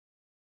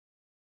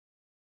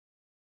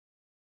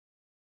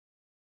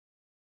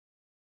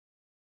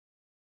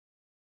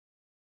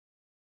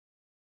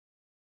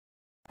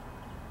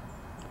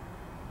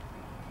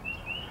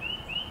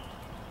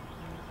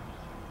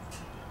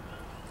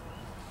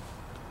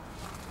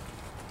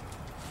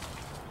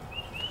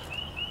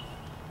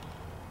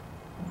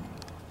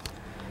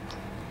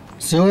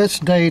So it's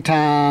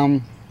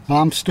daytime.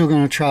 I'm still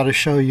going to try to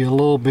show you a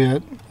little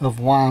bit of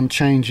why I'm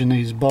changing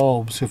these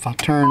bulbs. If I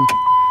turn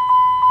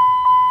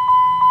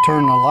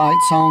the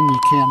lights on, you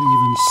can't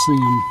even see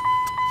them.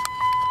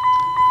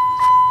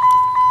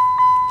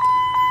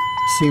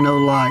 See no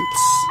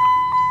lights.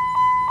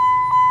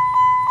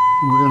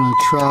 We're going to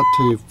try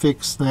to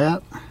fix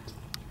that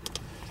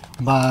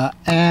by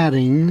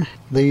adding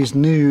these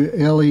new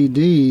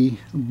LED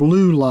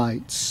blue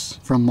lights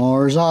from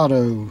Mars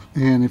Auto.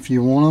 And if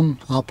you want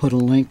them, I'll put a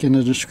link in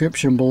the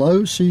description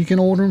below so you can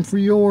order them for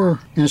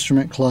your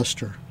instrument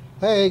cluster.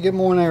 Hey, good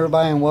morning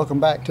everybody, and welcome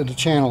back to the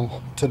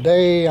channel.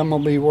 Today I'm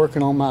going to be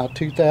working on my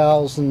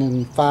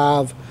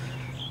 2005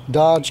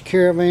 Dodge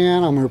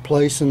Caravan. I'm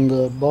replacing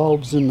the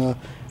bulbs in the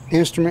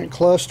instrument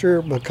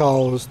cluster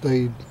because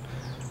they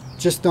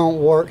just don't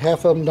work.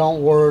 Half of them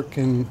don't work,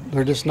 and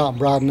they're just not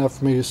bright enough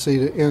for me to see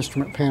the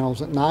instrument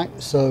panels at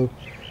night. So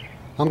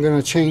I'm going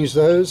to change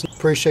those.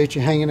 Appreciate you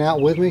hanging out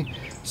with me.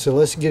 So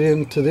let's get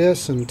into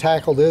this and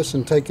tackle this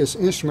and take this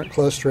instrument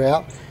cluster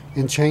out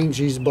and change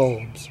these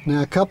bulbs.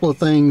 Now, a couple of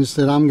things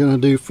that I'm going to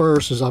do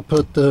first is I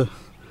put the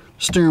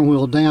steering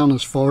wheel down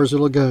as far as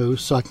it'll go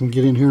so I can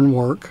get in here and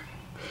work.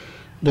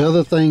 The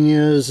other thing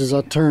is I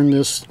turn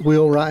this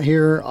wheel right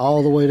here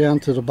all the way down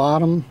to the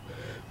bottom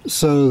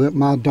so that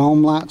my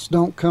dome lights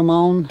don't come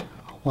on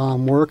while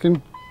I'm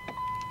working.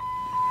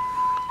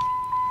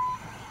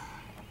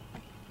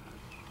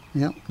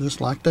 Yep,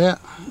 just like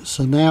that.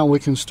 So now we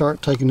can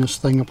start taking this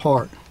thing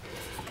apart.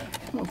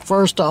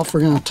 First off, we're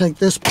going to take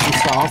this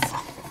piece off,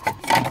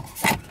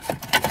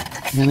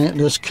 and it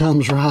just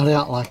comes right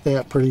out like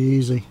that, pretty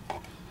easy.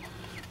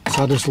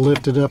 So I just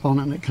lift it up on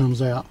it and it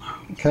comes out.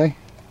 Okay.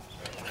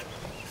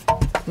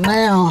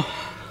 Now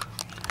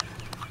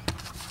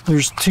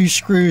there's two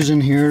screws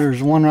in here.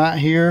 There's one right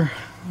here,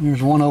 and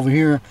there's one over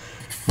here,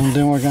 and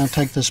then we're going to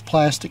take this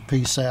plastic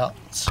piece out.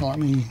 So let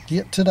me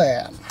get to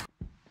that.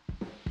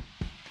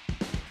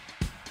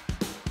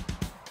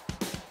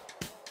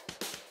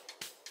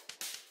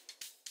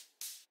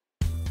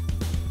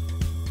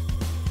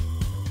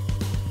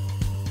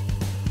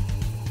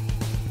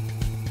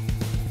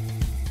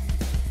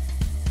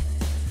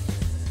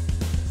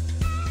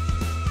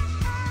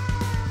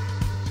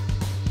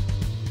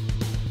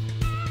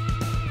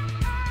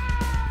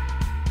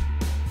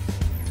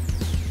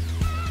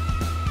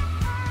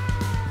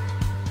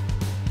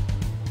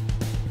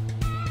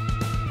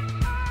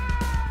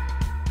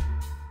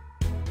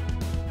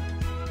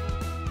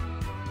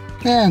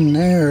 And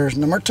there's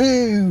number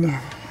two.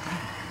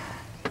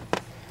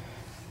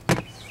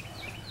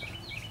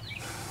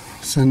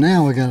 So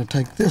now we got to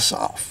take this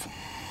off.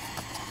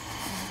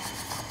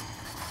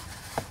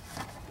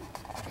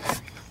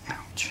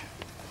 Ouch.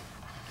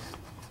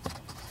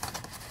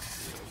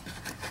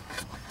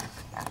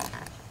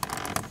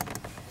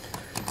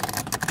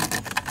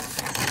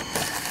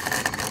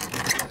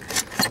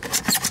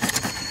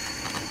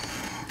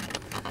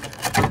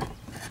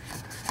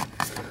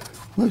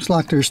 Looks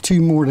like there's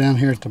two more down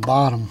here at the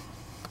bottom.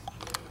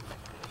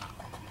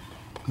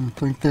 I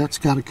think that's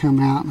got to come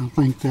out, and I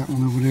think that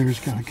one over there has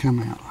got to come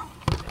out.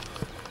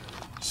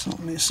 So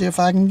let me see if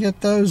I can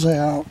get those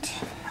out.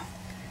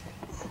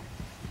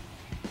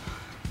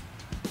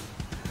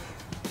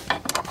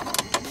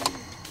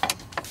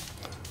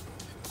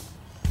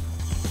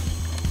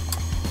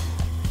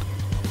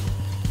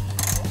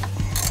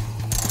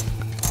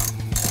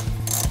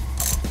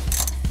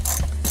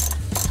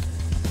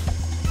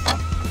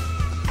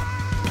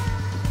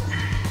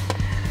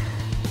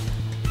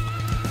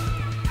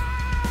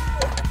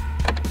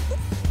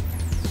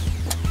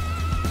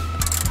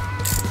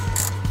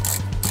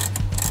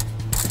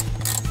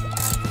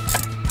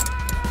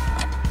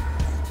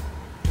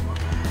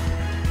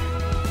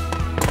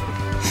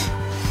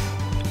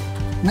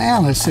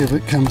 Now let's see if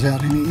it comes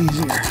out any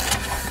easier.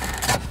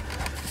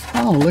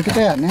 Oh, look at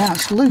that. Now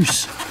it's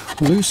loose.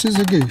 Loose as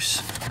a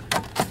goose.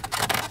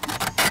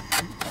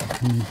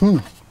 Now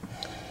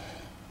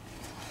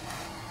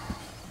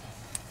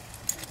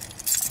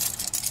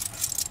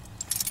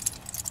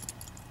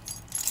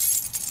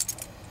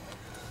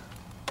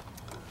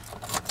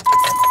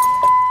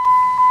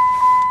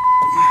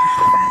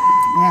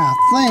I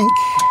think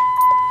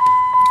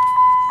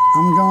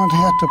I'm going to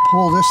have to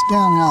pull this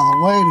down out of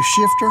the way, the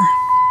shifter,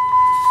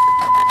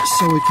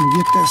 so we can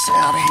get this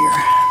out of here.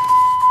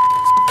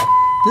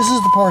 This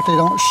is the part they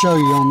don't show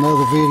you on the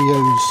other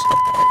videos.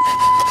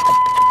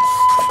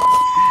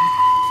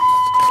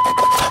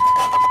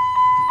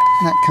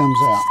 That comes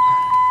out.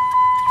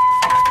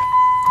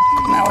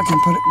 Now we can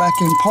put it back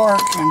in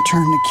park and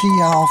turn the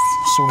key off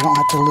so we don't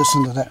have to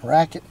listen to that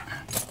racket.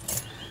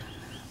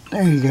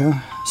 There you go.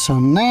 So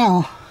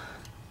now,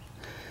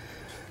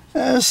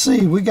 let's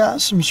see, we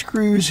got some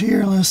screws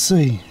here. Let's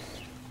see.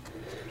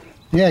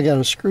 Yeah, I got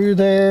a screw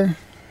there.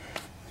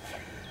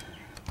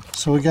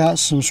 So we got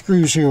some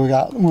screws here. We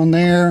got one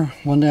there,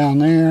 one down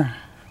there,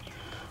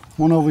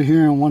 one over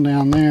here, and one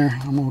down there.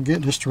 I'm going to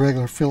get just a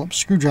regular Phillips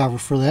screwdriver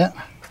for that.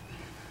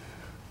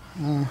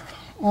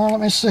 Well, let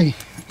me see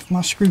if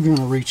my screw going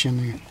to reach in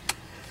there.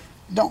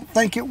 Don't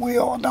think it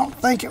will. Don't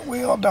think it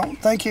will. Don't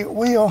think it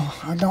will.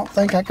 I don't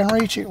think I can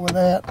reach it with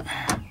that.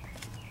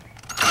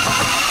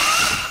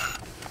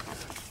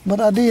 But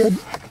I did.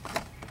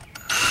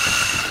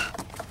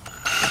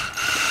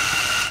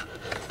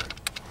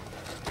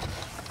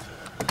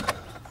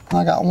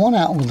 I got one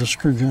out with a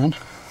screw gun.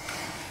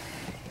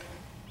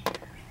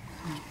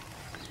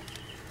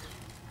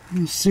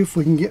 Let's see if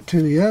we can get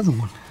to the other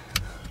one.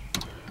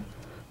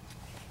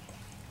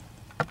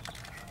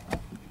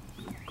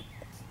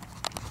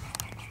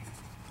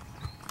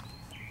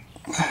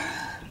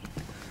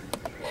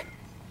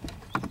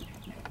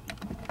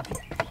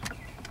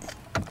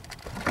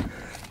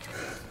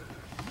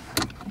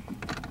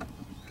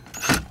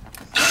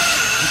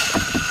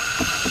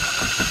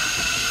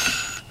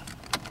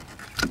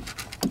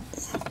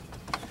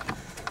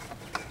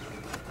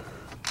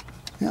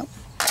 Yep,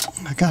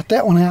 I got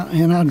that one out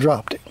and I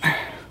dropped it.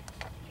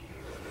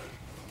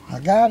 I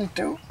got it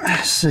though.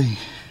 Let's see.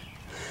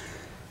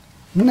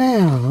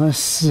 Now, let's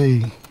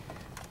see.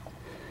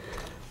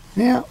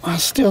 Yeah, I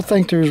still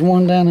think there's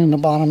one down in the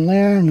bottom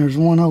there and there's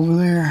one over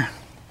there.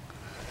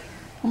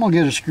 I'm gonna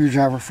get a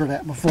screwdriver for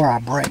that before I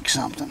break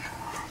something.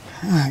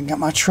 I got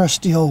my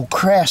trusty old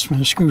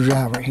Craftsman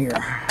screwdriver here.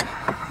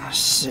 Let's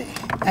see.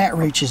 That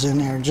reaches in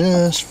there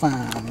just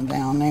fine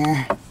down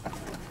there.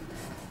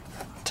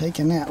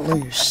 Taking that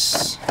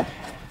loose.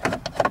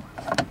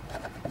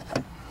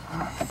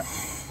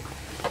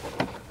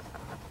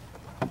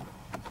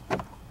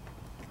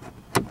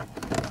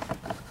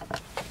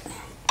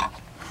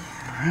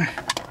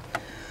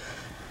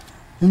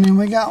 And then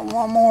we got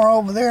one more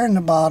over there in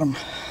the bottom.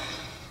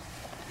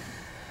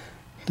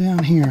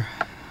 Down here.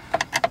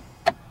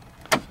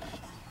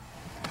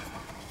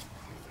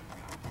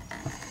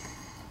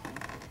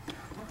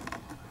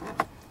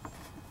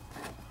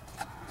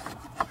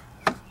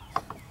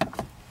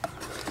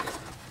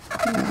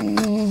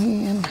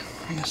 And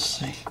let's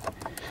see.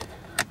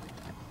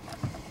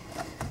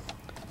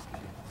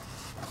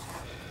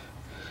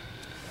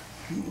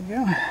 There we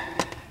go.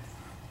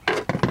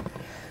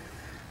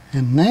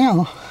 And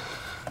now,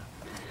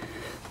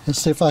 let's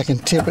see if I can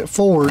tip it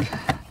forward,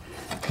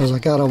 because I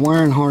got a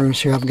wiring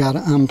harness here I've got to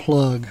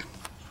unplug.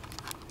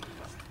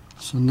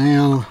 So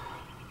now,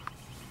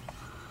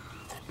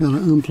 I've got to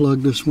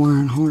unplug this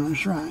wiring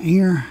harness right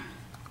here.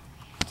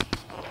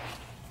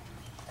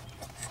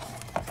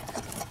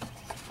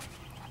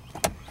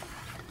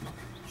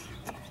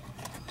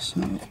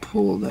 So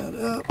pull that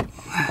up.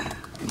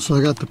 So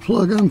I got the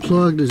plug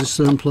unplugged. It just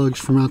unplugs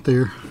from right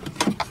there.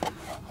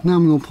 Now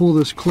I'm going to pull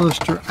this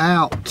cluster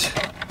out.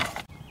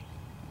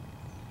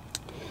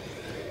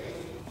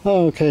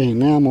 Okay,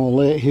 now I'm going to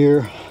lay it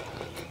here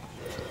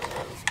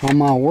on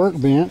my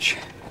workbench,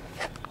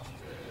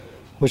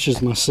 which is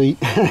my seat.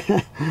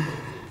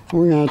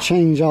 We're going to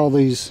change all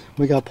these.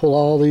 We got to pull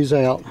all these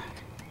out.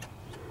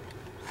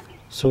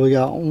 So we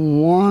got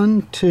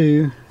 1,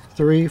 2,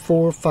 3,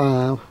 4,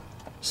 5,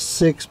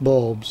 6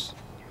 bulbs.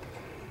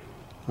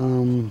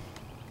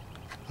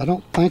 I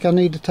don't think I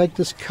need to take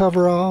this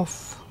cover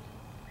off,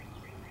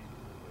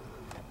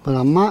 but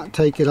I might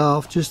take it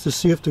off just to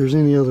see if there's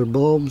any other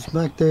bulbs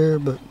back there,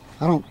 but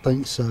I don't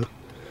think so.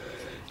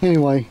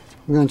 Anyway,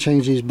 we're going to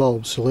change these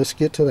bulbs, so let's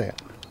get to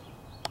that.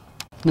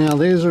 Now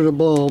these are the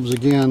bulbs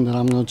again that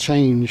I'm going to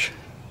change,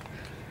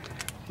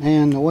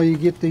 and the way you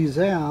get these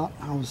out,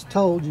 I was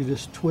told you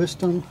just twist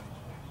them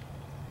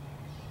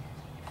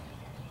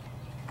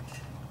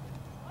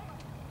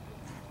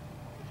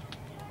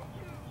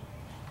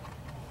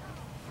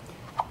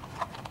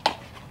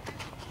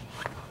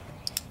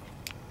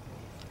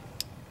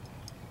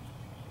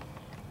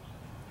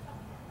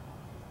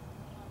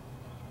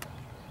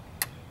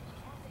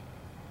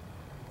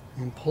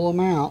and pull them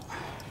out.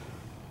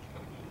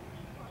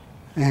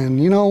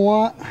 And you know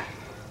what?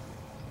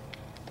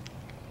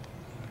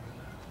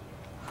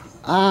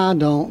 I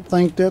don't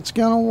think that's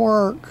gonna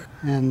work.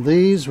 And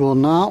these will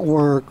not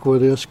work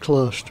with this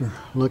cluster.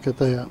 Look at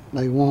that.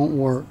 They won't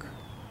work.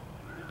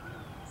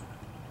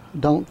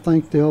 Don't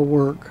think they'll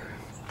work.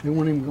 They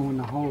won't even go in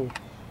the hole.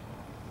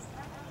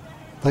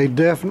 They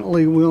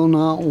definitely will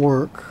not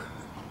work.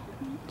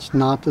 It's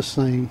not the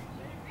same.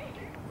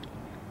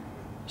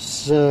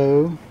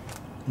 So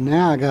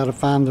now I got to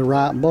find the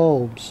right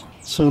bulbs.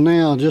 So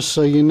now, just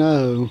so you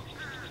know,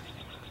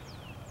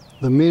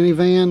 the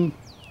minivan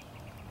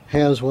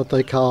has what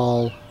they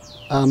call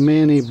a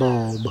mini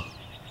bulb.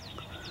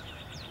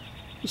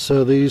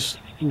 So these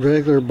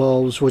regular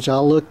bulbs, which I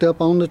looked up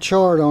on the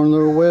chart on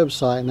their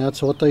website, and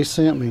that's what they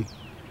sent me,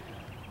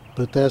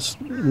 but that's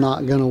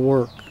not going to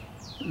work.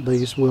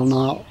 These will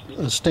not,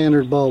 a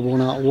standard bulb will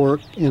not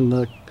work in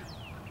the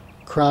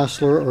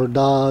Chrysler or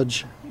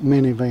Dodge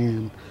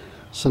minivan.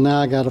 So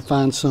now I got to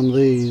find some of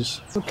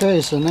these.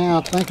 Okay, so now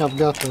I think I've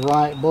got the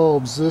right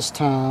bulbs this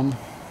time.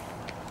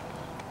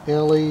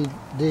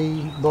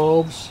 LED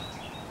bulbs.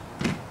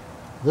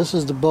 This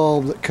is the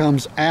bulb that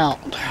comes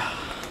out.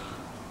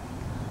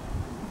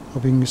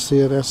 Hope you can see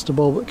it. That's the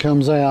bulb that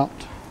comes out.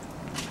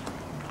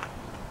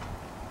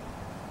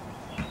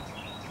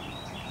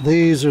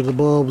 These are the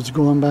bulbs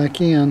going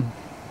back in.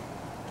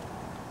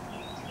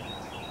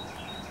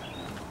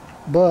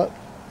 but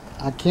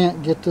I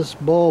can't get this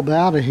bulb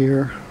out of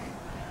here,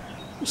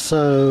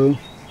 so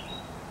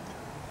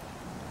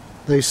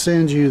they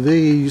send you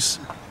these,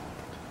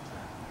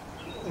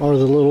 or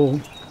the little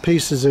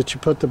pieces that you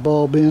put the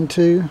bulb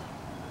into.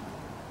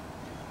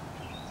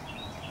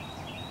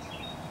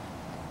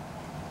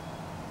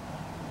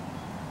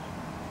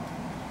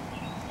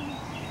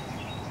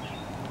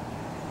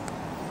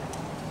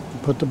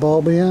 Put the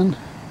bulb in, and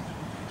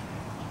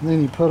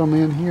then you put them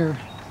in here.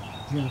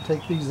 You're going to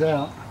take these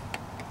out.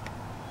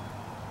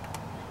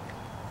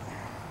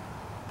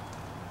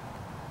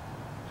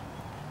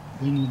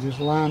 Then you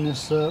just line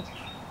this up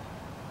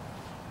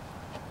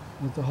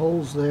with the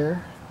holes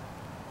there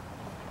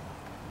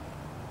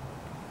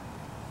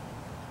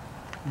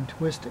and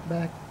twist it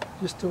back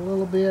just a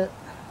little bit,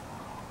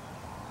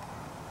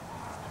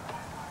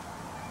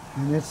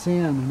 and it's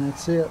in, and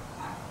that's it.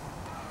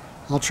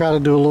 I'll try to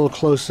do a little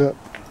close-up.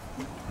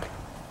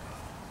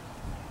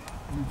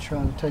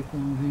 Try to take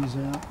one of these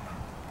out.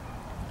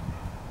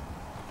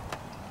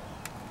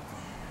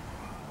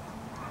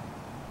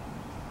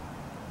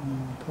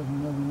 And put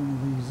another one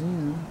of these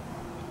in.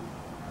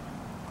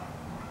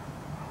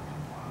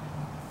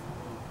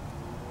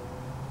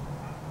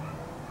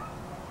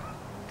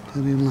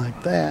 Put in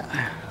like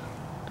that.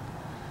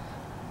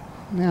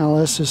 Now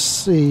let's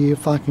just see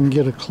if I can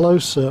get a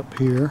close-up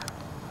here.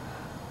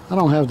 I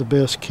don't have the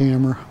best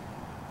camera.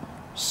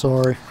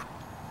 Sorry.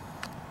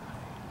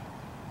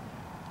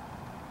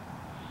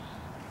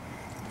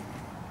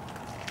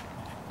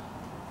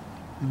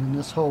 And in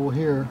this hole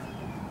here,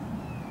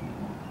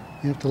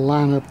 you have to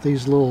line up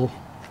these little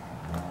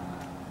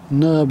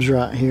nubs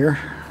right here.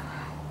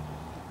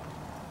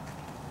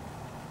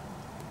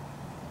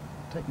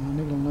 Take my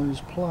needle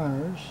nose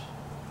pliers,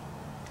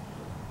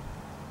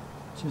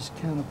 just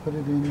kind of put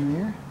it in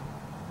there.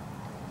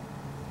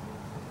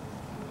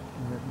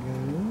 There it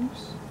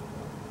goes.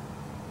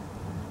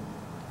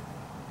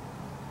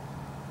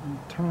 And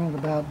turn it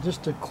about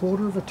just a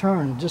quarter of a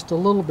turn, just a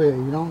little bit.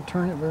 You don't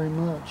turn it very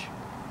much.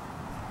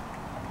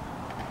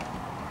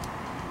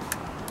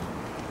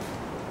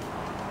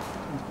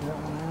 That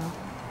one out.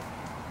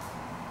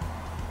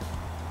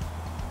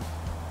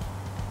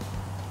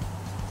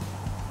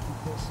 Put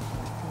this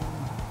back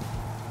on.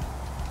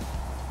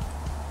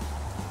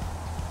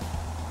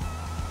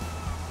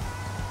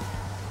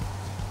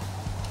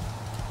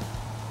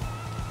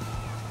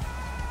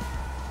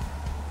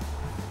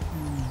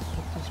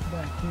 Put this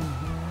back in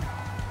here.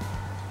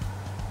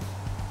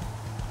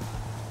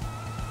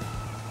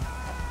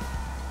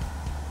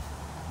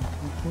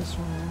 Take this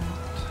one out.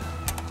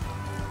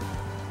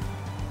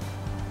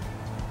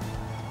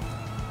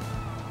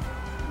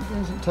 It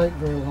doesn't take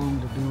very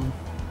long to do them.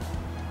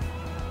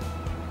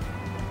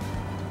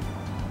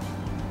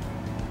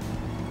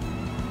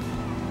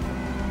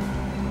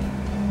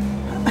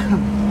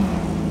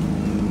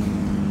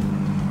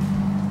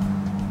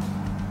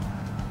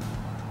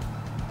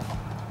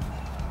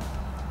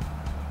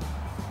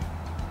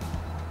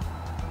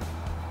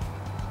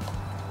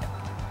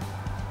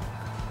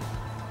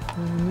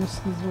 And this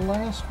is the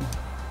last one.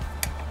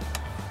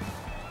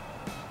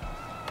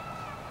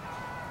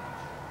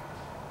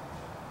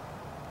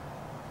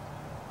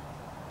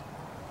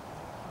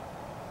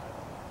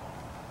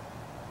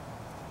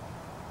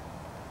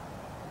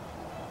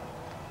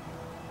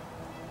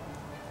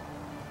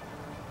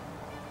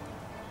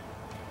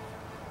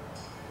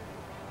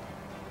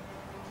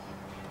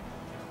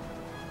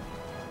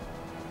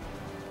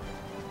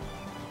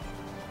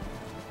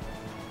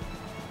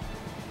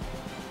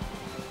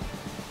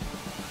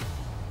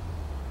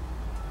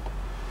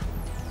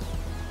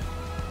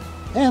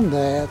 And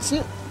that's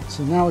it.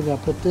 So now we got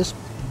to put this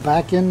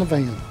back in the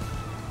van.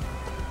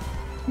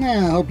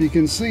 Now I hope you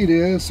can see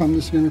this. I'm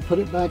just going to put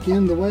it back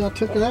in the way I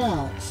took it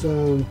out.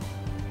 So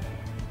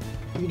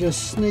you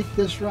just sneak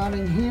this right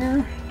in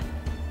here.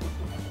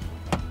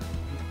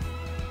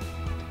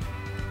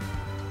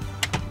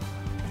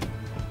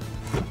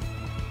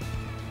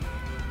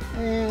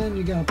 And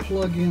you got to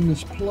plug in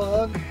this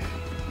plug.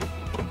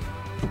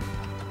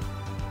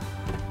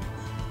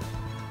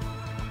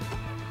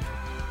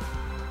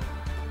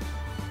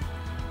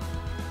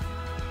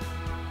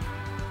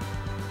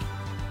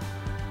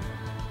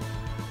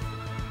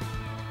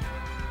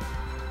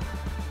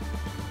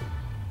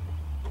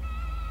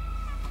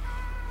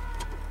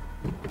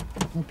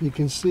 Hope you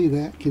can see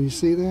that. Can you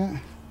see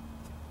that?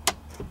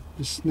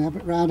 Just snap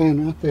it right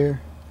in right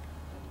there.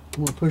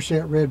 I'm going to push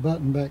that red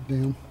button back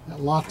down.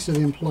 That locks it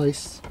in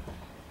place.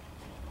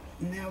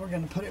 Now we're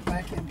going to put it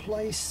back in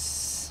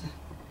place.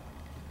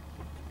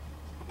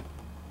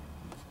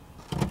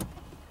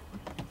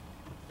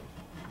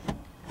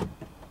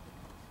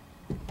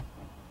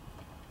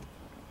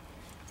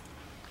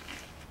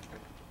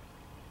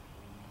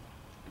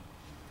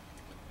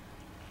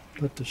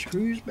 Put the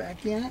screws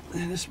back in it.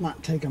 This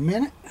might take a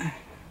minute.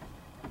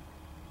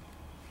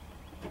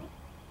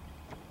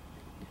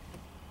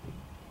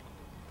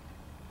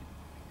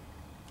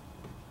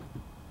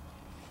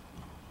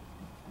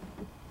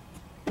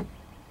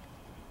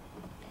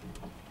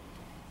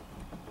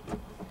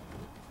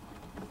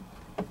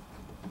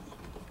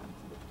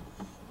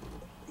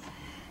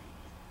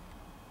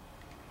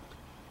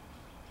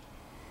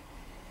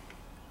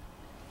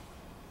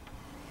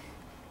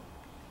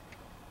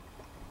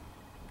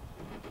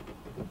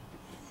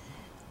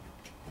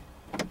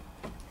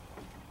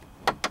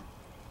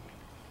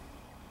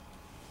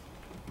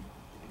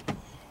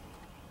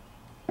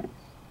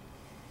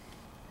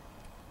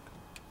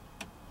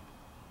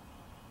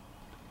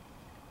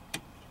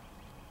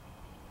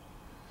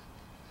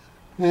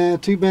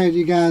 Too bad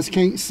you guys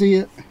can't see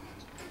it.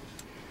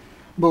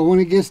 But when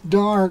it gets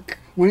dark,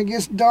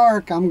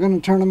 I'm going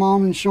to turn them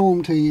on and show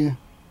them to you.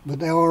 But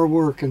they are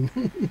working.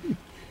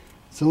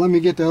 So let me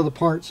get the other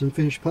parts and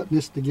finish putting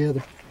this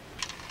together.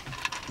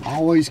 I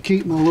always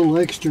keep my little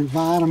extra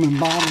vitamin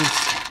bottles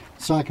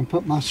so I can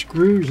put my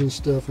screws and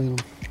stuff in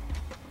them.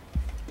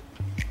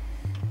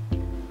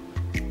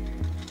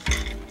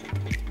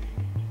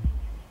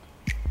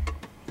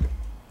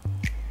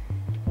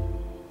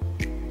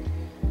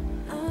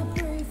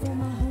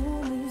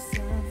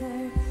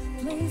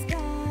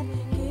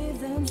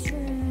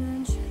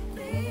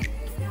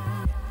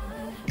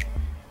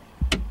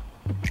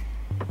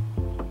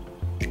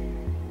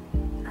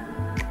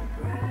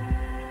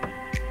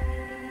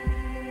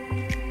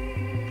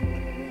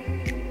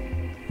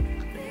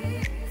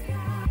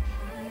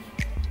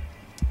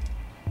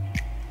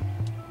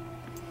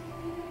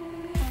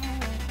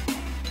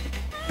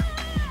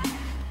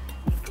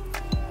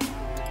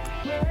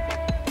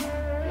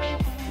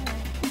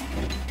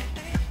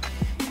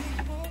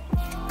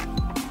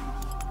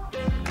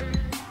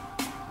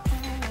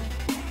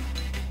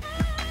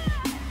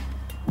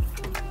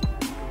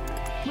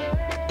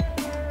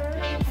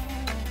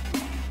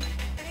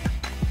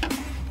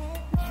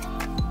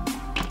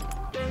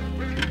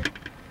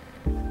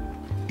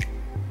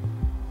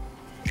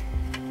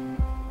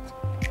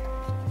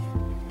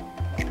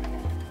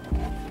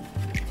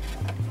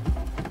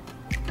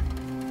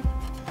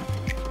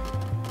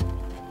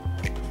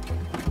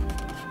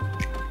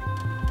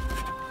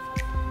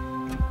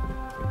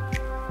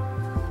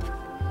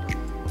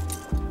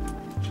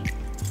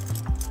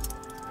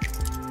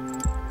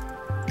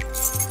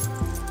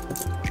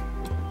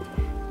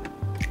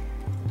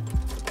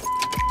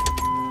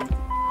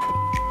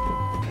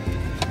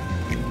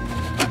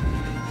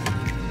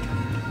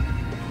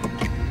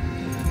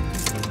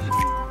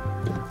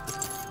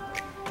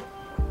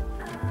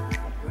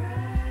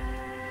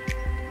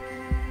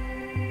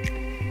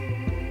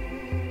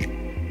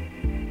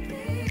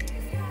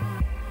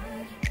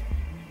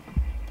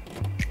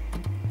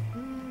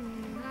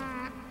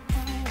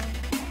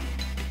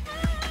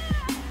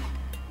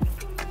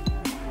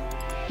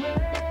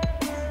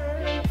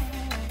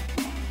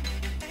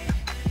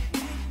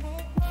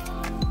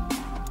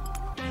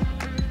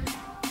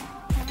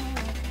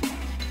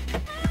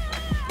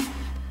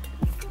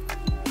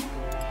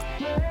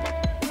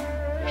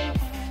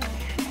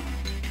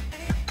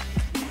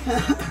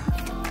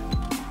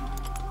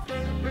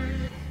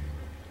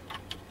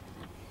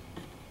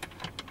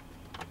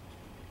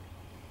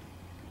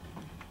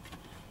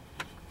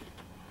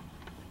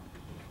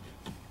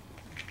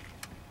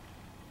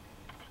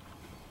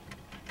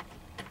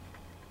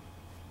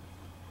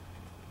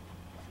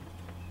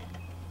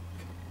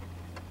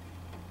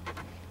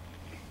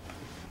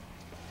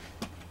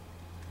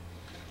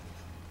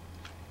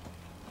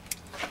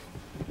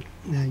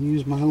 Now I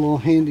use my little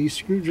handy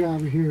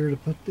screwdriver here to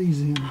put these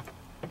in.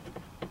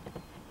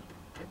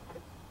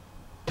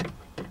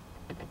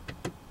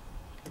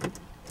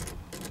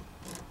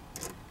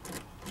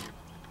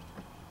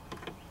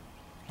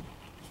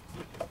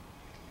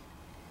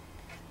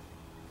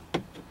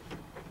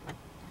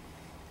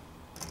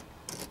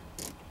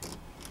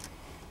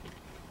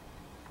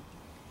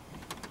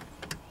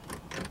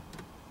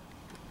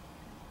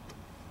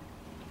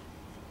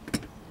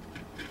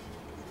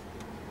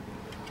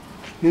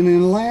 And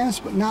then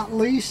last but not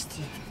least,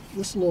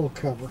 this little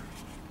cover.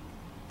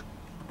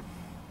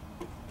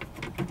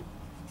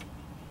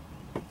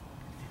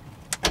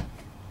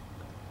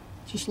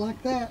 Just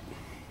like that.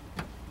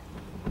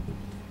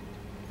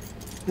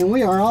 And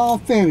we are all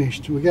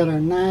finished. We got our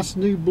nice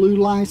new blue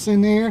lights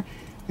in there.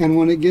 And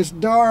when it gets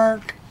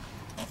dark,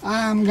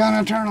 I'm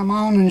gonna turn them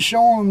on and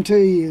show them to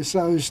you.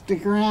 So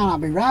stick around, I'll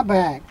be right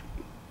back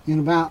in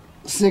about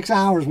 6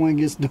 hours when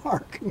it gets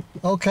dark.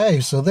 Okay,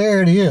 so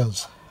there it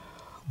is.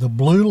 The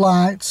blue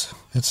lights,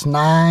 it's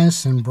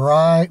nice and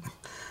bright.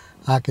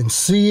 I can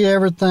see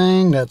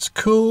everything. That's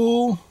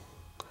cool.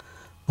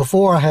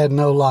 Before I had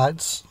no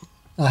lights.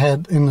 I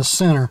had in the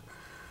center,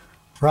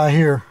 right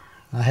here,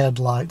 I had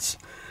lights.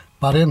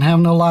 But I didn't have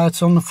no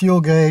lights on the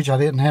fuel gauge. I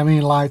didn't have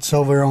any lights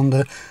over on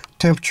the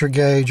temperature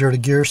gauge or the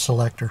gear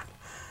selector.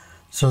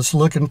 So it's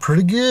looking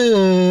pretty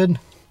good.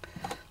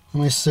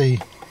 Let me see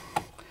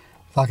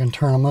if I can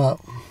turn them up.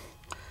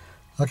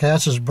 Okay,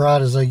 that's as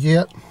bright as they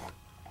get.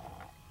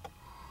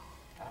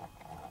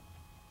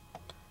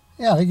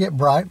 Yeah, they get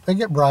bright. They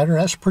get brighter.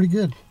 That's pretty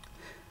good.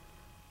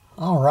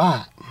 All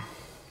right.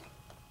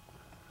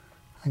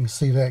 I can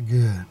see that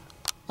good.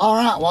 All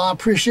right. Well, I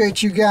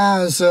appreciate you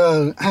guys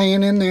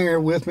hanging in there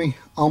with me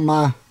on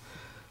my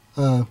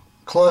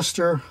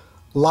cluster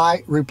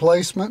light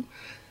replacement.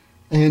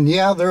 And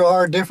yeah, there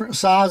are different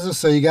sizes.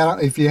 So you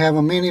got, if you have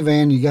a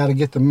minivan, you got to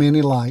get the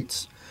mini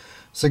lights.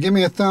 So give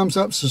me a thumbs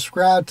up,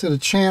 subscribe to the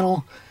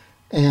channel,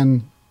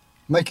 and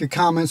make your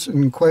comments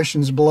and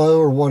questions below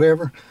or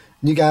whatever.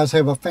 You guys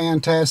have a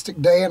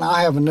fantastic day, and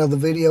I have another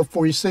video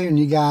for you soon.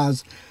 You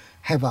guys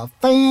have a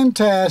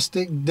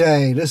fantastic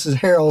day. This is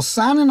Harold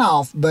signing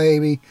off,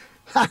 baby.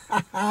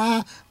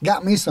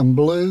 Got me some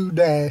blue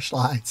dash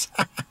lights.